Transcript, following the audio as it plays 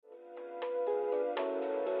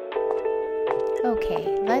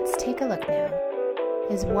Okay, let's take a look now.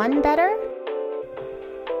 Is 1 better?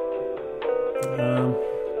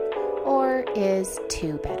 Or is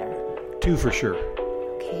 2 better? 2 for sure.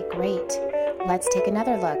 Okay, great. Let's take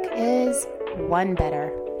another look. Is 1 better?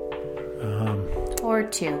 Or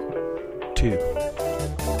 2? 2.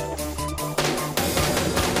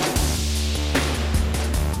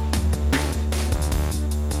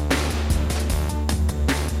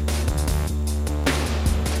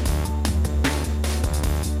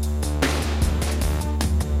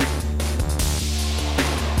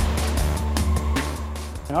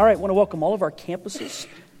 All right, I want to welcome all of our campuses,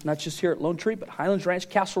 not just here at Lone Tree, but Highlands Ranch,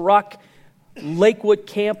 Castle Rock, Lakewood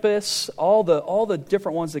campus, all the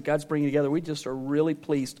different ones that God's bringing together. We just are really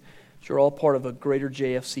pleased that you're all part of a greater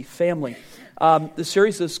JFC family. The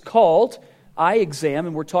series is called I Exam,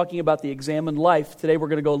 and we're talking about the examined life. Today we're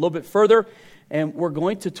going to go a little bit further, and we're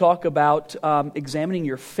going to talk about examining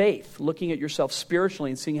your faith, looking at yourself spiritually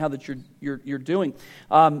and seeing how that you're doing.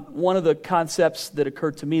 One of the concepts that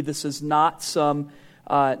occurred to me, this is not some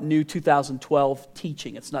new 2012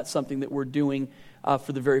 teaching. It's not something that we're doing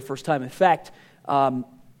for the very first time. In fact,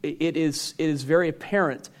 it is very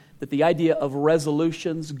apparent that the idea of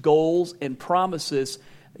resolutions, goals, and promises,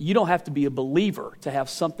 you don't have to be a believer to have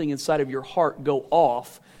something inside of your heart go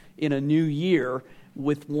off in a new year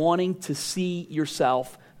with wanting to see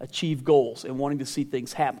yourself achieve goals and wanting to see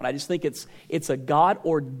things happen. I just think it's a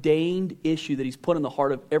God-ordained issue that He's put in the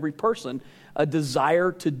heart of every person, a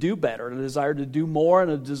desire to do better, and a desire to do more,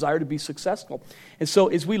 and a desire to be successful. And so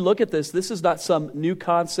as we look at this is not some new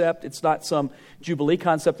concept. It's not some Jubilee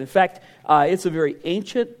concept. In fact, it's a very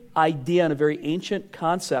ancient idea and a very ancient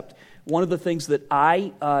concept. One of the things that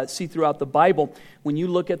I see throughout the Bible, when you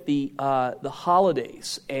look at the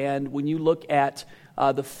holidays and when you look at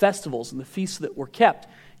the festivals and the feasts that were kept,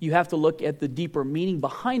 you have to look at the deeper meaning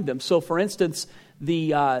behind them. So, for instance,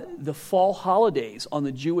 the fall holidays on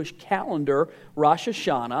the Jewish calendar, Rosh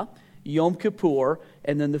Hashanah, Yom Kippur,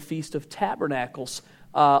 and then the Feast of Tabernacles,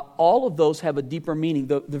 all of those have a deeper meaning.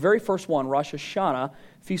 The very first one, Rosh Hashanah,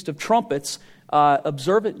 Feast of Trumpets,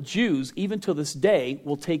 observant Jews, even to this day,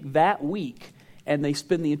 will take that week and they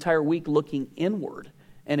spend the entire week looking inward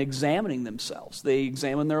and examining themselves. They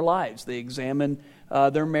examine their lives. They examine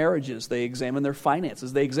their marriages. They examine their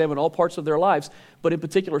finances. They examine all parts of their lives, but in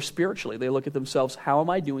particular spiritually. They look at themselves, how am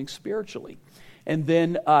I doing spiritually? And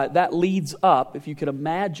then that leads up, if you could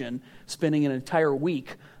imagine, spending an entire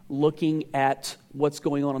week looking at what's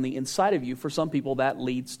going on the inside of you. For some people, that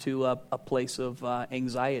leads to a place of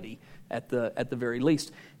anxiety at the very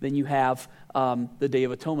least. Then you have the Day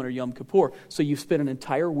of Atonement, or Yom Kippur. So you spend an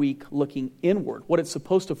entire week looking inward. What it's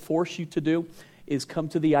supposed to force you to do is come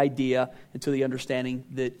to the idea and to the understanding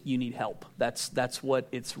that you need help. That's what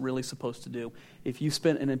it's really supposed to do. If you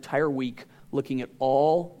spend an entire week looking at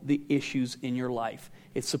all the issues in your life,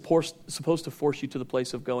 it's supposed to force you to the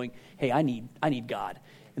place of going, hey, I need God.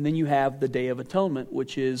 And then you have the Day of Atonement,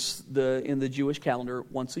 which is in the Jewish calendar,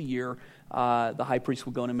 once a year, the high priest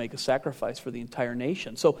would go in and make a sacrifice for the entire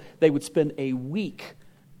nation. So they would spend a week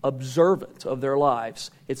observant of their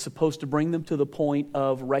lives. It's supposed to bring them to the point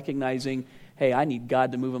of recognizing, hey, I need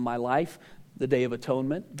God to move in my life. The Day of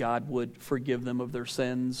Atonement, God would forgive them of their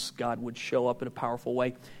sins. God would show up in a powerful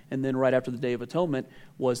way. And then right after the Day of Atonement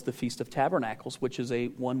was the Feast of Tabernacles, which is a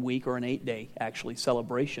 1 week or an 8-day, actually,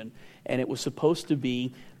 celebration. And it was supposed to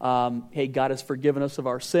be, hey, God has forgiven us of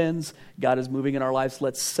our sins. God is moving in our lives.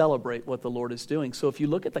 Let's celebrate what the Lord is doing. So if you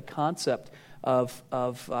look at the concept of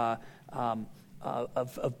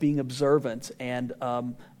being observant and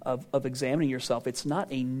of examining yourself, it's not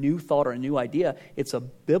a new thought or a new idea. It's a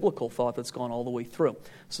biblical thought that's gone all the way through.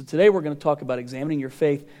 So today we're going to talk about examining your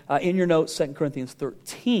faith. In your notes, 2 Corinthians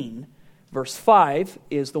 13, verse 5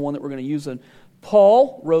 is the one that we're going to use. And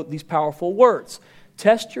Paul wrote these powerful words.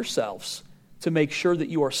 Test yourselves to make sure that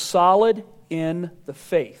you are solid in the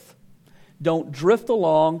faith. Don't drift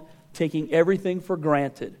along taking everything for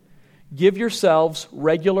granted. Give yourselves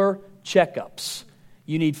regular checkups.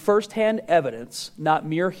 You need firsthand evidence, not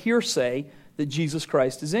mere hearsay, that Jesus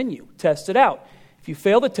Christ is in you. Test it out. If you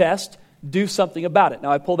fail the test, do something about it.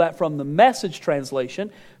 Now, I pull that from the Message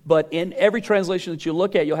translation, but in every translation that you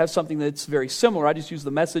look at, you'll have something that's very similar. I just use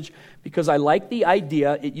the Message because I like the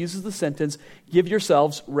idea. It uses the sentence, give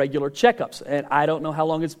yourselves regular checkups. And I don't know how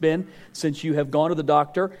long it's been since you have gone to the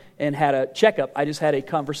doctor and had a checkup. I just had a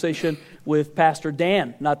conversation with Pastor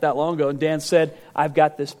Dan not that long ago, and Dan said, I've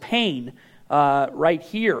got this pain right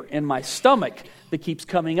here in my stomach that keeps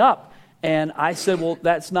coming up. And I said, well,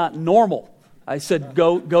 that's not normal. I said,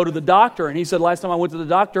 go to the doctor. And he said, last time I went to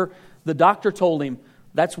the doctor told him,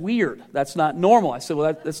 That's weird. That's not normal. I said,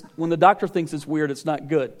 well, that's when the doctor thinks it's weird, it's not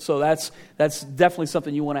good. So that's definitely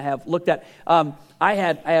something you want to have looked at. I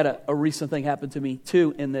had a recent thing happen to me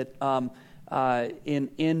too, in that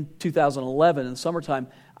in 2011 in the summertime,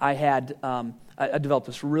 I developed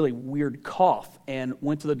this really weird cough and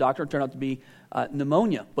went to the doctor. It turned out to be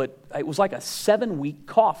pneumonia, but it was like a 7-week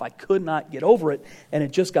cough. I could not get over it, and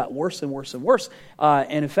it just got worse and worse and worse.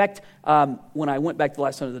 And in fact, when I went back the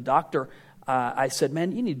last time to the doctor, I said,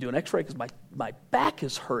 man, you need to do an x-ray because my back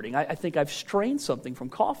is hurting. I think I've strained something from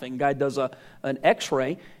coughing. Guy does an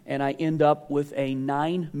x-ray, and I end up with a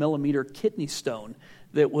 9-millimeter kidney stone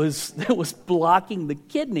that was blocking the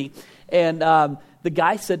kidney. And the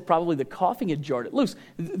guy said probably the coughing had jarred it loose.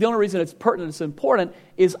 The only reason it's pertinent, it's important,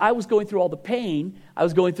 is I was going through all the pain. I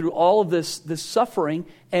was going through all of this suffering.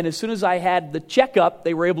 And as soon as I had the checkup,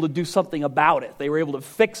 they were able to do something about it. They were able to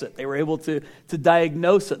fix it. They were able to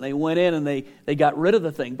diagnose it. And they went in and they got rid of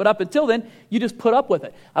the thing. But up until then, you just put up with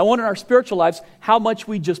it. I wonder in our spiritual lives how much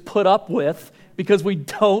we just put up with because we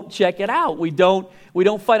don't check it out. We don't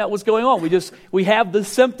find out what's going on. We have the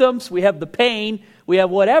symptoms, we have the pain, we have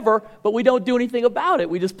whatever, but we don't do anything about it.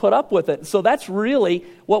 We just put up with it. So that's really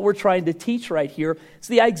what we're trying to teach right here. It's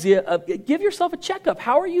the idea of give yourself a checkup.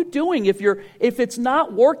 How are you doing? If it's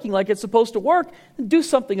not working like it's supposed to work, then do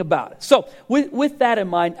something about it. So with that in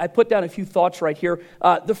mind, I put down a few thoughts right here.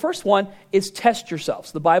 The first one is test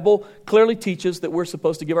yourselves. The Bible clearly teaches that we're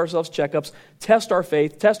supposed to give ourselves checkups, test our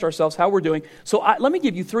faith, test ourselves, how we're doing. So let me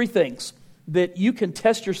give you 3 things that you can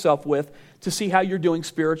test yourself with to see how you're doing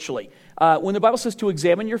spiritually. When the Bible says to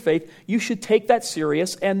examine your faith, you should take that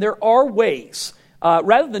serious, and there are ways.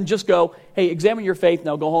 Rather than just go, hey, examine your faith,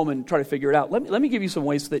 now go home and try to figure it out. Let me give you some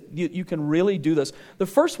ways that you can really do this. The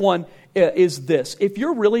first one is this. If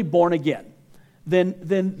you're really born again, then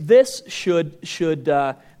this should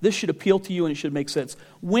appeal to you and it should make sense.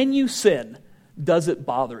 When you sin, does it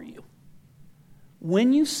bother you?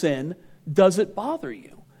 When you sin, does it bother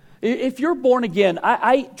you? If you're born again,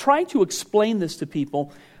 I trying to explain this to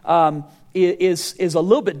people is a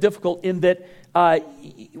little bit difficult in that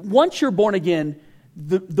once you're born again,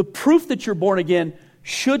 the proof that you're born again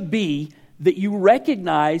should be that you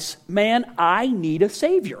recognize, man, I need a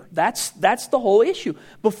Savior. That's the whole issue.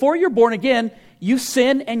 Before you're born again, you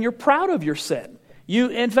sin and you're proud of your sin.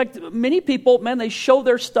 In fact, many people, man, they show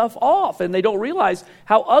their stuff off and they don't realize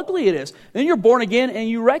how ugly it is. Then you're born again and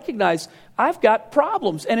you recognize, I've got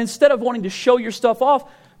problems. And instead of wanting to show your stuff off,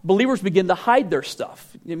 believers begin to hide their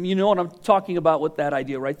stuff. You know what I'm talking about with that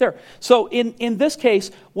idea right there. So in this case,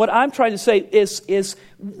 what I'm trying to say is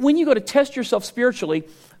when you go to test yourself spiritually,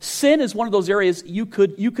 sin is one of those areas you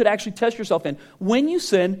could actually test yourself in. When you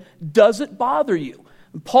sin, does it bother you?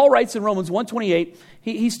 Paul writes in Romans 1:28,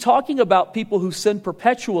 he's talking about people who sin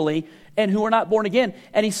perpetually and who are not born again.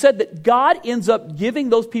 And he said that God ends up giving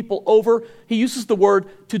those people over, he uses the word,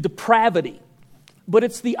 to depravity. But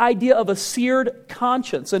it's the idea of a seared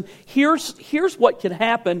conscience. And here's what can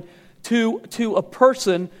happen to a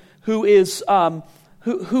person who is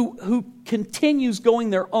who continues going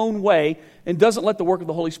their own way and doesn't let the work of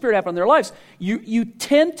the Holy Spirit happen in their lives. You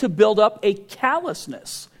tend to build up a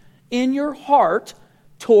callousness in your heart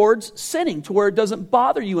towards sinning, to where it doesn't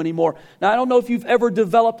bother you anymore. Now, I don't know if you've ever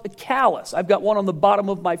developed a callus. I've got one on the bottom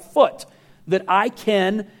of my foot that I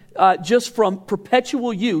can, just from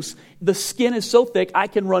perpetual use, the skin is so thick, I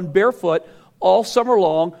can run barefoot all summer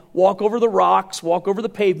long, walk over the rocks, walk over the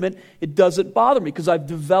pavement. It doesn't bother me because I've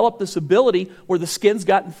developed this ability where the skin's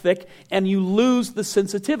gotten thick and you lose the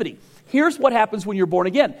sensitivity. Here's what happens when you're born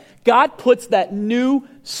again. God puts that new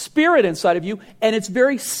spirit inside of you, and it's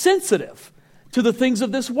very sensitive to the things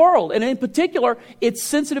of this world. And in particular, it's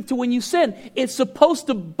sensitive to when you sin. It's supposed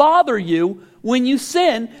to bother you when you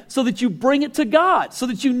sin so that you bring it to God, so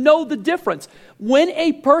that you know the difference. When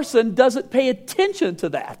a person doesn't pay attention to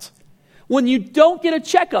that, when you don't get a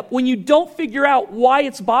checkup, when you don't figure out why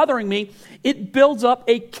it's bothering me, it builds up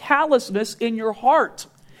a callousness in your heart.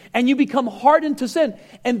 And you become hardened to sin.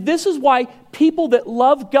 And this is why people that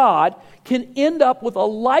love God can end up with a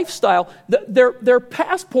lifestyle. Their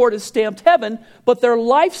passport is stamped heaven, but their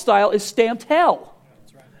lifestyle is stamped hell.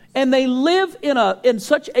 That's right. And they live in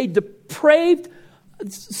such a depraved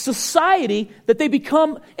society that they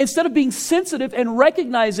become, instead of being sensitive and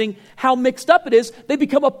recognizing how mixed up it is, they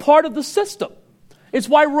become a part of the system. It's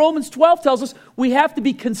why Romans 12 tells us we have to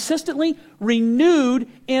be consistently renewed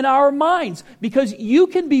in our minds, because you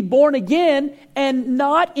can be born again and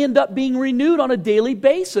not end up being renewed on a daily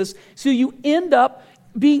basis. So you end up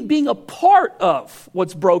being a part of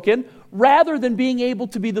what's broken rather than being able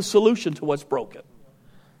to be the solution to what's broken.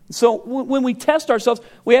 So when we test ourselves,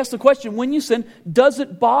 we ask the question, when you sin, does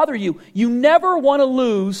it bother you? You never want to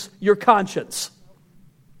lose your conscience.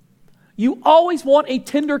 You always want a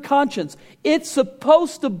tender conscience. It's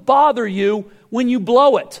supposed to bother you when you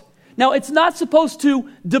blow it. Now, it's not supposed to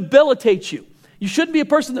debilitate you. You shouldn't be a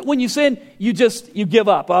person that when you sin, you give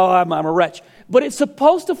up. Oh, I'm a wretch. But it's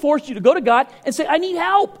supposed to force you to go to God and say, I need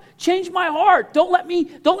help. Change my heart. Don't let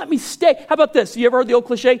me stay. How about this? You ever heard the old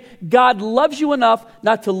cliche? God loves you enough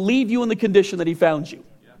not to leave you in the condition that he found you.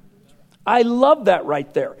 I love that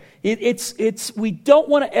right there. We don't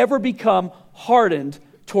want to ever become hardened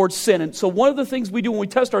towards sin. And so one of the things we do when we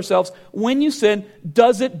test ourselves, when you sin,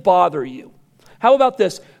 does it bother you? How about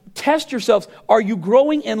this? Test yourselves. Are you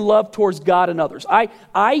growing in love towards God and others?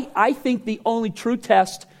 I think the only true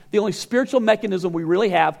test, the only spiritual mechanism we really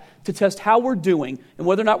have to test how we're doing and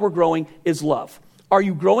whether or not we're growing is love. Are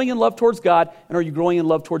you growing in love towards God, and are you growing in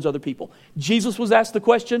love towards other people? Jesus was asked the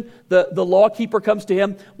question. The law keeper comes to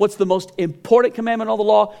him. What's the most important commandment of the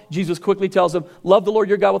law? Jesus quickly tells him, love the Lord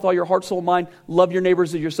your God with all your heart, soul, and mind. Love your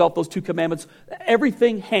neighbors as yourself. Those two commandments.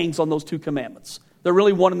 Everything hangs on those two commandments. They're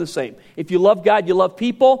really one and the same. If you love God, you love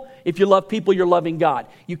people. If you love people, you're loving God.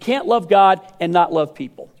 You can't love God and not love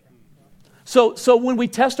people. So when we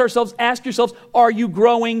test ourselves, ask yourselves, are you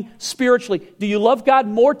growing spiritually? Do you love God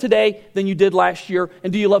more today than you did last year?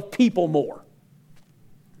 And do you love people more?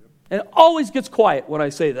 And it always gets quiet when I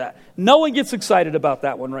say that. No one gets excited about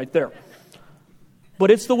that one right there.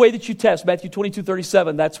 But it's the way that you test. Matthew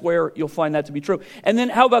 22:37, that's where you'll find that to be true. And then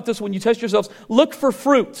how about this? When you test yourselves, look for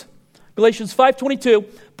fruit. Galatians 5:22,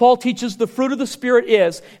 Paul teaches the fruit of the Spirit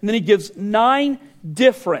is, and then he gives 9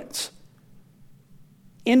 different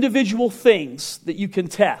individual things that you can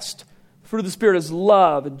test. The fruit of the Spirit is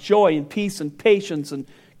love and joy and peace and patience and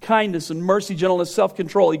kindness and mercy, gentleness,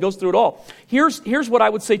 self-control. He goes through it all. Here's what I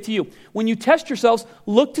would say to you. When you test yourselves,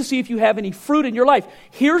 look to see if you have any fruit in your life.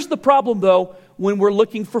 Here's the problem, though, when we're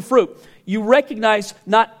looking for fruit. You recognize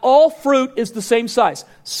not all fruit is the same size.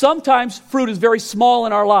 Sometimes fruit is very small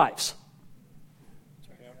in our lives.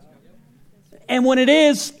 And when it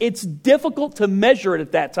is, it's difficult to measure it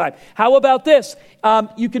at that time. How about this?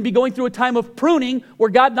 You can be going through a time of pruning where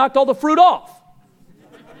God knocked all the fruit off.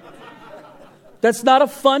 That's not a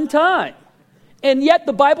fun time. And yet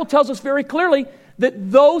the Bible tells us very clearly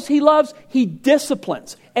that those he loves, he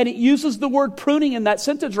disciplines. And it uses the word pruning in that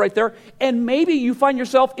sentence right there. And maybe you find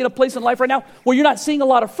yourself in a place in life right now where you're not seeing a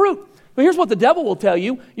lot of fruit. But here's what the devil will tell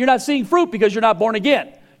you. You're not seeing fruit because you're not born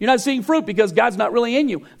again. You're not seeing fruit because God's not really in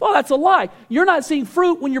you. Well, that's a lie. You're not seeing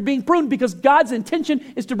fruit when you're being pruned because God's intention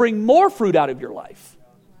is to bring more fruit out of your life.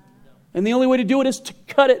 And the only way to do it is to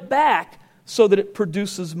cut it back so that it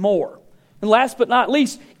produces more. And last but not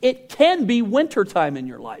least, it can be wintertime in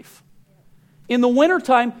your life. In the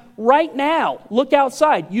wintertime, right now, look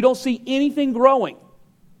outside. You don't see anything growing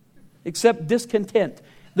except discontent.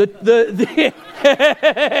 That's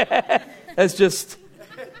just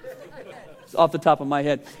off the top of my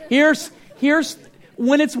head. Here's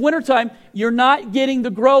when it's wintertime, you're not getting the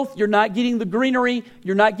growth, you're not getting the greenery,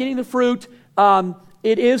 you're not getting the fruit.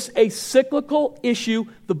 It is a cyclical issue.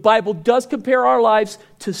 The Bible does compare our lives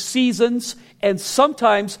to seasons, and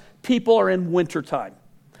sometimes people are in wintertime.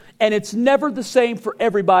 And it's never the same for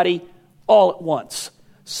everybody all at once.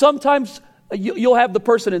 Sometimes you'll have the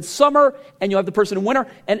person in summer and you'll have the person in winter.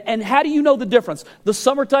 And how do you know the difference? The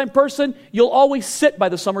summertime person, you'll always sit by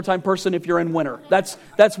the summertime person if you're in winter. That's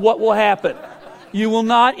what will happen. You will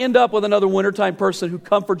not end up with another wintertime person who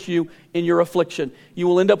comforts you in your affliction. You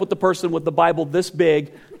will end up with the person with the Bible this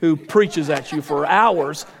big who preaches at you for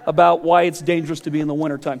hours about why it's dangerous to be in the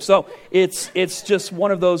wintertime. So it's just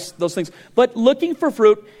one of those things. But looking for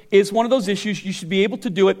fruit is one of those issues. You should be able to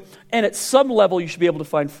do it. And at some level, you should be able to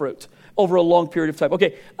find fruit over a long period of time.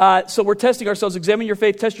 Okay, so we're testing ourselves. Examine your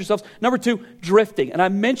faith, test yourselves. Number 2, drifting. And I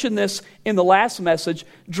mentioned this in the last message.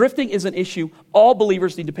 Drifting is an issue. All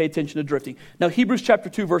believers need to pay attention to drifting. Now, Hebrews chapter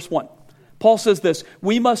 2, verse 1. Paul says this,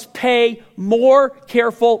 we must pay more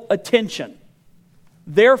careful attention,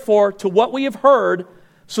 therefore, to what we have heard,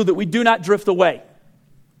 so that we do not drift away.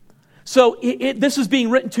 So this is being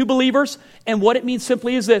written to believers, and what it means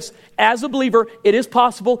simply is this. As a believer, it is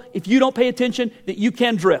possible, if you don't pay attention, that you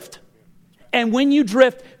can drift. And when you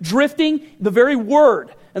drift, drifting, the very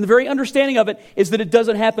word and the very understanding of it is that it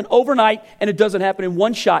doesn't happen overnight and it doesn't happen in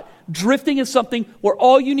one shot. Drifting is something where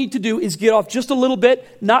all you need to do is get off just a little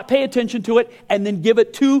bit, not pay attention to it, and then give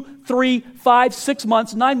it 2, 3, 5, 6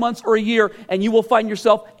 months, 9 months, or a year, and you will find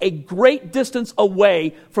yourself a great distance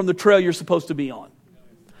away from the trail you're supposed to be on.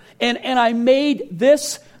 And I made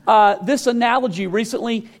this analogy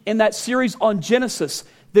recently in that series on Genesis,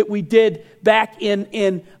 that we did back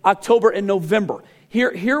in October and November.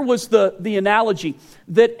 Here was the analogy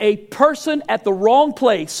that a person at the wrong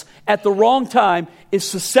place at the wrong time is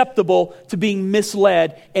susceptible to being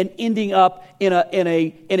misled and ending up in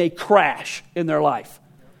a crash in their life.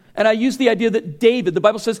 And I use the idea that David, the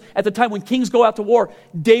Bible says at the time when kings go out to war,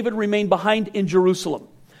 David remained behind in Jerusalem.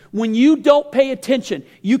 When you don't pay attention,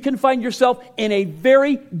 you can find yourself in a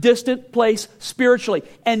very distant place spiritually.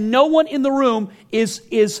 And no one in the room is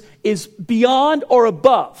beyond or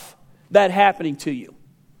above that happening to you.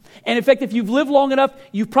 And in fact, if you've lived long enough,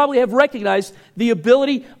 you probably have recognized the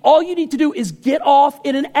ability. All you need to do is get off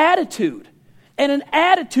in an attitude. And an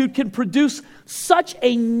attitude can produce such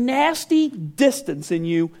a nasty distance in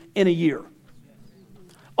you in a year.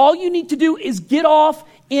 All you need to do is get off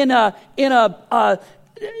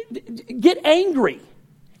get angry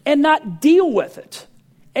and not deal with it.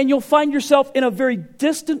 And you'll find yourself in a very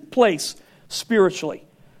distant place spiritually.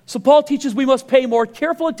 So Paul teaches we must pay more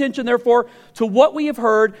careful attention, therefore, to what we have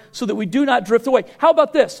heard so that we do not drift away. How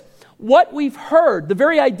about this? What we've heard, the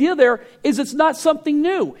very idea there is it's not something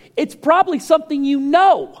new. It's probably something you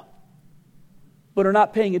know, but are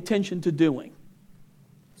not paying attention to doing.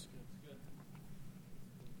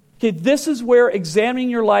 Okay, this is where examining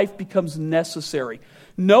your life becomes necessary.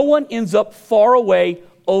 No one ends up far away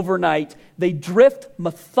overnight. They drift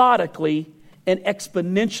methodically and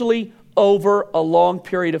exponentially over a long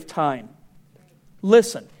period of time.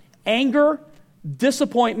 Listen, anger,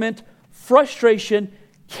 disappointment, frustration,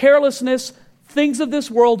 carelessness, things of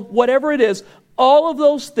this world, whatever it is, all of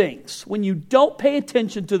those things, when you don't pay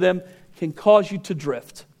attention to them, can cause you to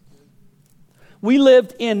drift. We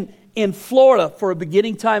lived in Florida for a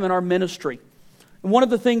beginning time in our ministry. And one of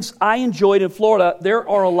the things I enjoyed in Florida, there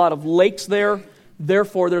are a lot of lakes there,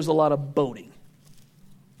 therefore there's a lot of boating.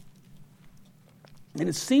 And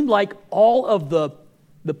it seemed like all of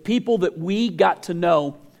the people that we got to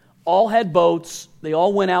know all had boats. They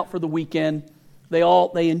all went out for the weekend. They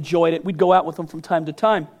enjoyed it. We'd go out with them from time to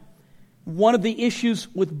time. One of the issues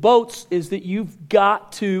with boats is that you've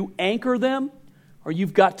got to anchor them or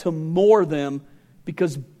you've got to moor them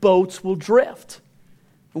because boats will drift.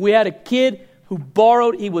 And we had a kid who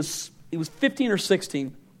borrowed, he was 15 or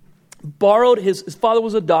 16, borrowed his father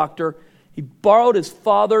was a doctor. He borrowed his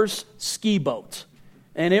father's ski boat.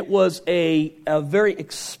 And it was a very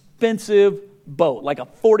expensive boat, like a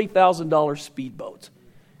 $40,000 speedboat.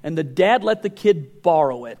 And the dad let the kid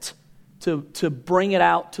borrow it to bring it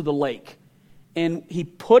out to the lake. And he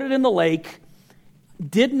put it in the lake,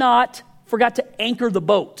 forgot to anchor the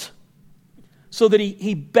boat. So that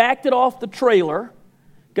he backed it off the trailer,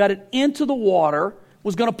 got it into the water,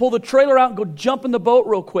 was going to pull the trailer out and go jump in the boat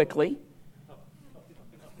real quickly.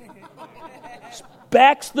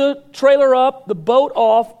 Backs the trailer up, the boat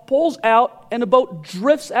off, pulls out, and the boat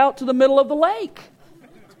drifts out to the middle of the lake.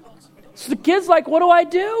 So the kid's like, what do I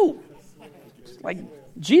do? Like,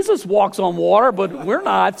 Jesus walks on water, but we're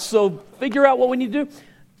not, so figure out what we need to do.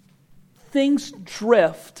 Things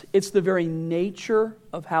drift. It's the very nature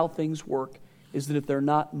of how things work, is that if they're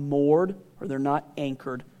not moored or they're not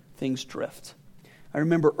anchored, things drift. I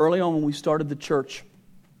remember early on when we started the church,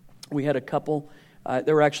 we had a couple.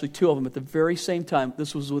 There were actually two of them at the very same time.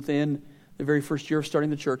 This was within the very first year of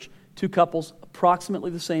starting the church. Two couples,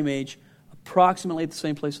 approximately the same age, approximately at the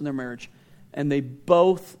same place in their marriage. And they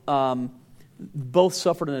both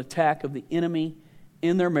suffered an attack of the enemy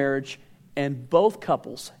in their marriage. And both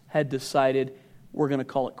couples had decided, we're going to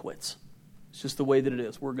call it quits. It's just the way that it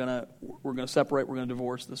is. We're going to separate. We're going to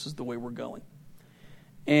divorce. This is the way we're going.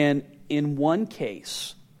 And in one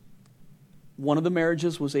case, one of the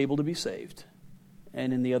marriages was able to be saved.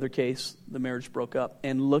 And in the other case, the marriage broke up.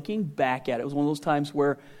 And looking back at it, it was one of those times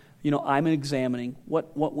where, I'm examining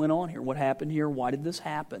what went on here, what happened here, why did this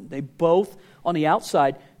happen? They both, on the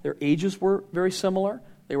outside, their ages were very similar.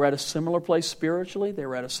 They were at a similar place spiritually. They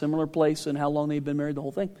were at a similar place in how long they'd been married, the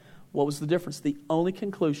whole thing. What was the difference? The only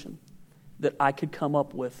conclusion that I could come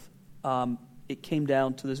up with, it came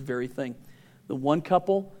down to this very thing. The one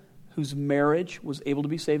couple whose marriage was able to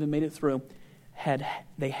be saved and made it through,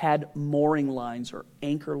 they had mooring lines or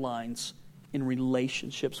anchor lines in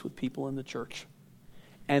relationships with people in the church.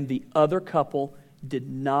 And the other couple did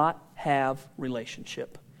not have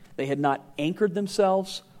relationship. They had not anchored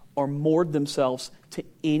themselves or moored themselves to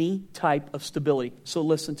any type of stability. So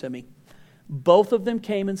listen to me. Both of them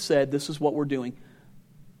came and said, this is what we're doing.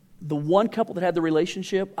 The one couple that had the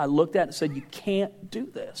relationship, I looked at and said, you can't do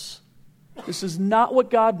this. This is not what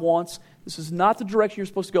God wants. This is not the direction you're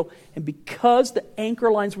supposed to go. And because the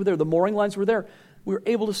anchor lines were there, the mooring lines were there, we were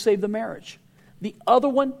able to save the marriage. The other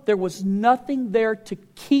one, there was nothing there to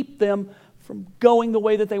keep them from going the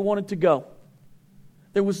way that they wanted to go.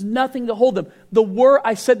 There was nothing to hold them.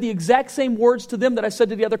 I said the exact same words to them that I said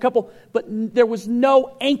to the other couple, but there was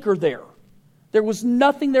no anchor there. There was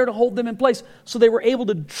nothing there to hold them in place. So they were able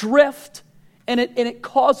to drift, and it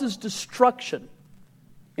causes destruction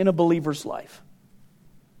in a believer's life.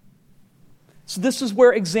 So this is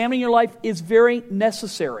where examining your life is very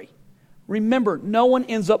necessary. Remember, no one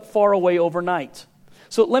ends up far away overnight.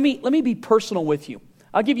 So let me be personal with you.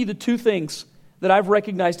 I'll give you the two things that I've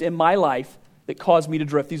recognized in my life that caused me to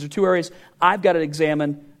drift. These are two areas I've got to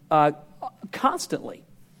examine constantly.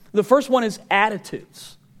 The first one is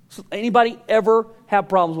attitudes. So anybody ever have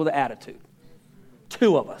problems with attitude?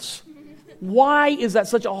 Two of us. Why is that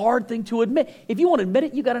such a hard thing to admit? If you want to admit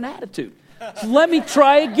it, you got an attitude. So let me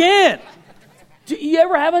try again. Do you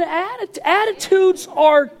ever have an attitude?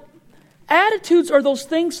 Attitudes are those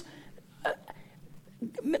things.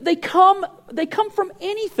 They come from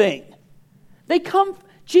anything.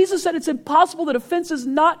 Jesus said it's impossible that offenses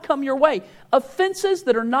not come your way. Offenses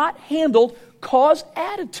that are not handled cause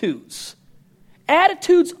attitudes.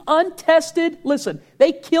 Attitudes untested, listen,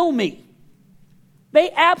 they kill me. They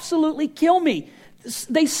absolutely kill me.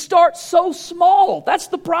 They start so small. That's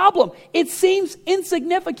the problem. It seems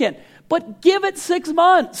insignificant, but give it 6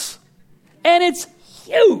 months, and it's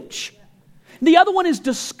huge. The other one is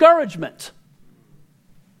discouragement.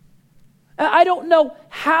 I don't know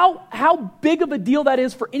how big of a deal that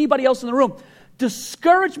is for anybody else in the room.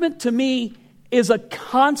 Discouragement to me is a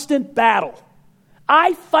constant battle.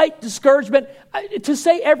 I fight discouragement. To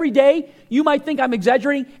say every day, you might think I'm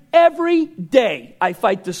exaggerating. Every day I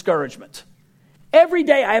fight discouragement. Every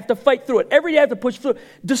day I have to fight through it. Every day I have to push through it.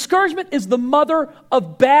 Discouragement is the mother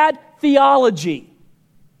of bad theology.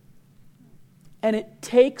 And it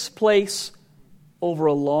takes place over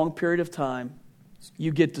a long period of time.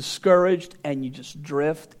 You get discouraged and you just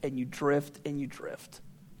drift and you drift and you drift.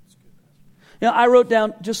 Now, I wrote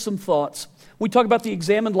down just some thoughts. We talk about the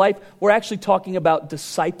examined life. We're actually talking about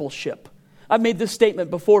discipleship. I've made this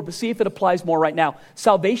statement before, but see if it applies more right now.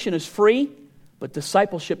 Salvation is free, but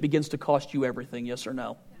discipleship begins to cost you everything, yes or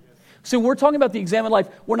no? So when we're talking about the examined life,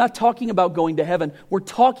 we're not talking about going to heaven. We're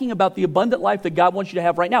talking about the abundant life that God wants you to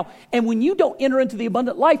have right now. And when you don't enter into the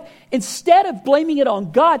abundant life, instead of blaming it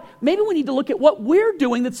on God, maybe we need to look at what we're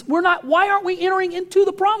doing. Why aren't we entering into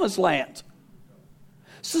the promised land?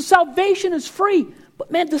 So salvation is free, but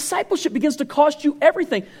man, discipleship begins to cost you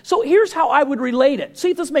everything. So here's how I would relate it. See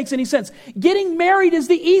if this makes any sense. Getting married is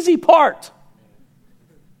the easy part.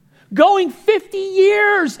 Going 50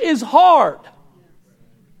 years is hard.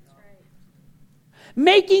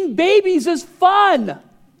 Making babies is fun.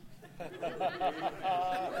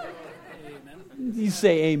 You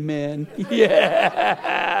say amen.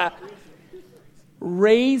 Yeah.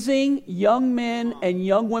 Raising young men and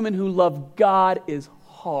young women who love God is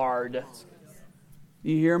hard.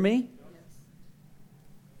 You hear me?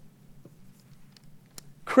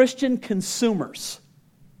 Christian consumers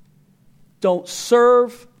don't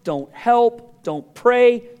serve, don't help, don't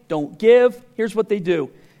pray, don't give. Here's what they do.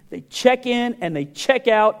 They check in and they check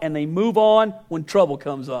out and they move on when trouble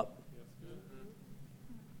comes up.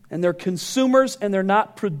 And they're consumers and they're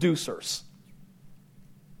not producers.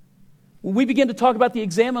 When we begin to talk about the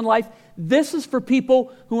examined life, this is for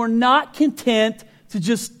people who are not content to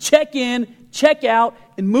just check in, check out,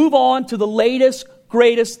 and move on to the latest,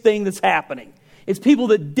 greatest thing that's happening. It's people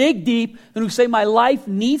that dig deep and who say, my life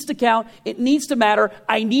needs to count, it needs to matter,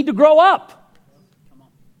 I need to grow up.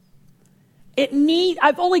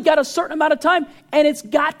 I've only got a certain amount of time, and it's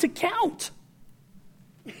got to count.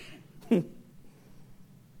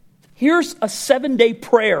 Here's a 7-day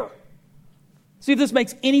prayer. See if this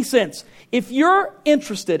makes any sense. If you're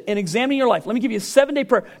interested in examining your life, let me give you a 7-day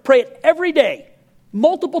prayer. Pray it every day,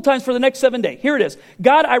 multiple times for the next 7 days. Here it is.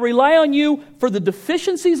 God, I rely on you for the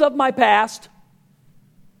deficiencies of my past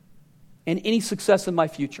and any success in my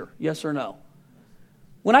future. Yes or no?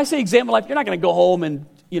 When I say examine life, you're not going to go home and,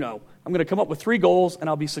 I'm going to come up with 3 goals and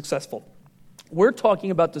I'll be successful. We're talking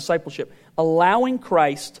about discipleship, allowing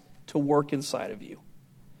Christ to work inside of you.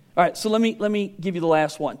 All right, so let me give you the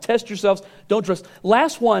last one. Test yourselves, don't trust.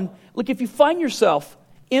 Last one, look, if you find yourself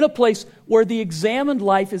in a place where the examined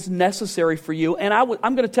life is necessary for you, and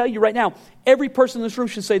I'm going to tell you right now, every person in this room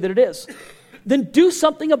should say that it is, then do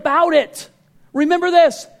something about it. Remember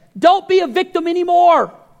this, don't be a victim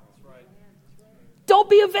anymore. Don't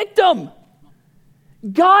be a victim.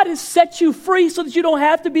 God has set you free so that you don't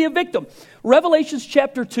have to be a victim. Revelations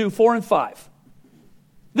chapter 2, 4 and 5.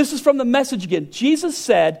 This is from the Message again. Jesus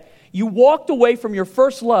said, you walked away from your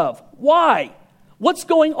first love. Why? What's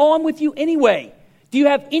going on with you anyway? Do you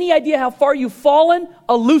have any idea how far you've fallen?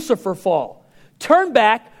 A Lucifer fall. Turn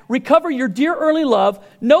back, recover your dear early love,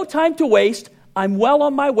 no time to waste. I'm well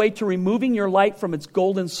on my way to removing your light from its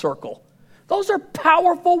golden circle. Those are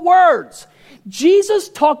powerful words. Jesus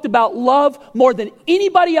talked about love more than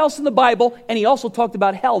anybody else in the Bible, and he also talked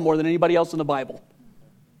about hell more than anybody else in the Bible.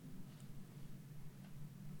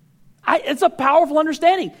 It's a powerful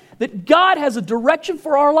understanding that God has a direction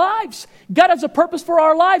for our lives. God has a purpose for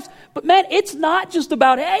our lives. But man, it's not just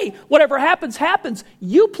about, hey, whatever happens, happens.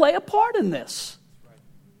 You play a part in this.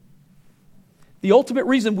 The ultimate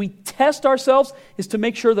reason we test ourselves is to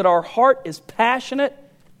make sure that our heart is passionate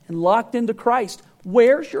and locked into Christ.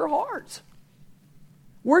 Where's your heart?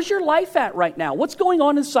 Where's your life at right now? What's going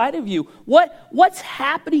on inside of you? What's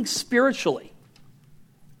happening spiritually?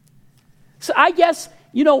 So I guess,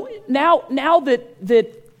 now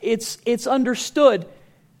that it's understood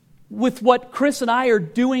with what Chris and I are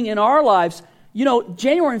doing in our lives,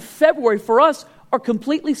 January and February for us are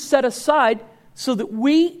completely set aside so that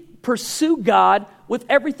we pursue God with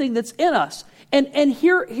everything that's in us. And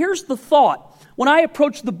here's the thought. When I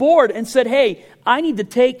approached the board and said, hey, I need to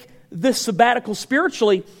take this sabbatical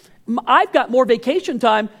spiritually, I've got more vacation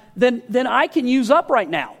time than I can use up right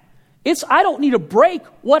now. I don't need a break.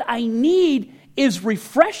 What I need is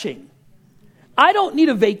refreshing. I don't need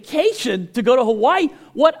a vacation to go to Hawaii.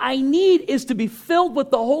 What I need is to be filled with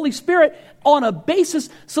the Holy Spirit on a basis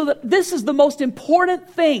so that this is the most important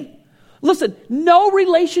thing. Listen, no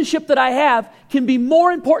relationship that I have can be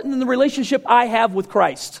more important than the relationship I have with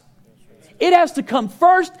Christ. It has to come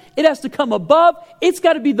first. It has to come above. It's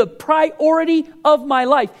got to be the priority of my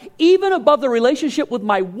life, even above the relationship with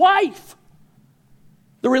my wife.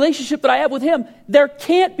 The relationship that I have with him, there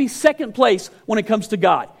can't be second place when it comes to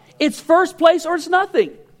God. It's first place or it's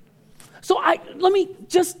nothing. So let me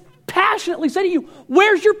just passionately say to you,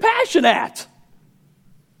 where's your passion at?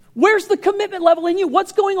 Where's the commitment level in you?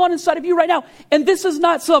 What's going on inside of you right now? And this is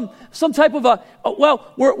not some type of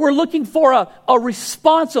we're looking for a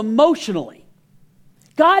response emotionally.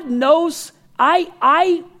 God knows.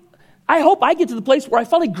 I hope I get to the place where I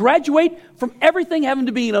finally graduate from everything having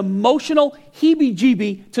to be an emotional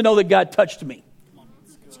heebie-jeebie to know that God touched me.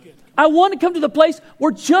 I want to come to the place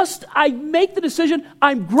where I make the decision,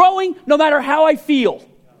 I'm growing no matter how I feel.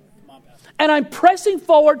 And I'm pressing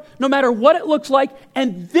forward no matter what it looks like,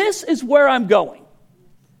 and this is where I'm going.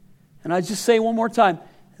 And I just say one more time,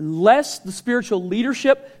 unless the spiritual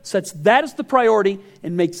leadership sets that as the priority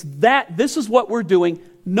and makes this is what we're doing,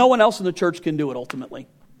 no one else in the church can do it ultimately.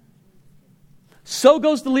 So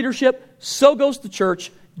goes the leadership, so goes the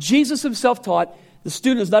church. Jesus himself taught, the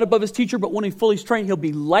student is not above his teacher, but when he's fully trained, he'll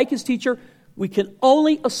be like his teacher. We can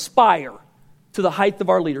only aspire to the height of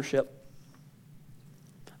our leadership.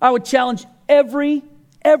 I would challenge every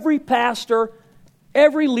pastor,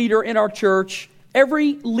 every leader in our church,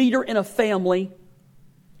 every leader in a family,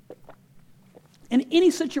 in any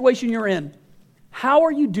situation you're in, how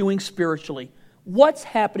are you doing spiritually? What's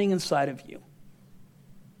happening inside of you?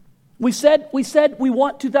 We said we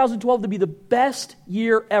want 2012 to be the best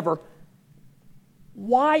year ever.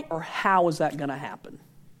 Why or how is that going to happen?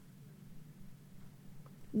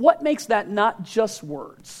 What makes that not just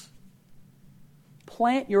words?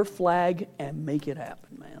 Plant your flag and make it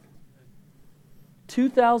happen, man.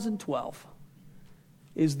 2012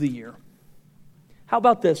 is the year. How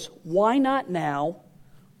about this? Why not now?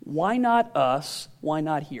 Why not us? Why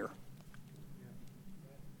not here?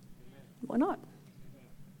 Why not?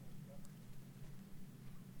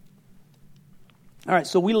 All right,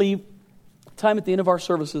 so we leave time at the end of our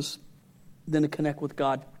services then to connect with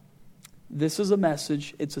God. This is a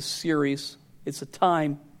message. It's a series. It's a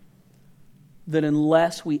time that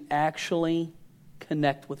unless we actually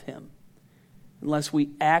connect with him, unless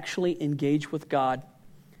we actually engage with God,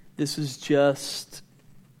 this is just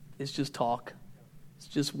talk. It's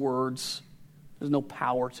just words. There's no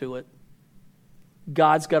power to it.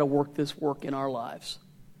 God's got to work this work in our lives.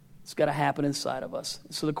 It's got to happen inside of us.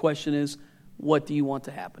 So the question is, what do you want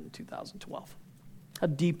to happen in 2012? How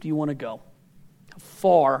deep do you want to go? How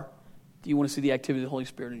far do you want to see the activity of the Holy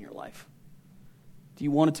Spirit in your life? Do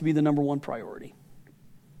you want it to be the number one priority?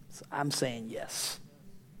 So I'm saying yes.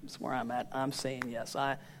 That's where I'm at. I'm saying yes.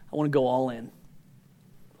 I want to go all in.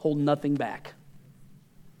 Hold nothing back.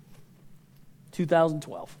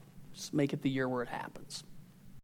 2012. Just make it the year where it happens.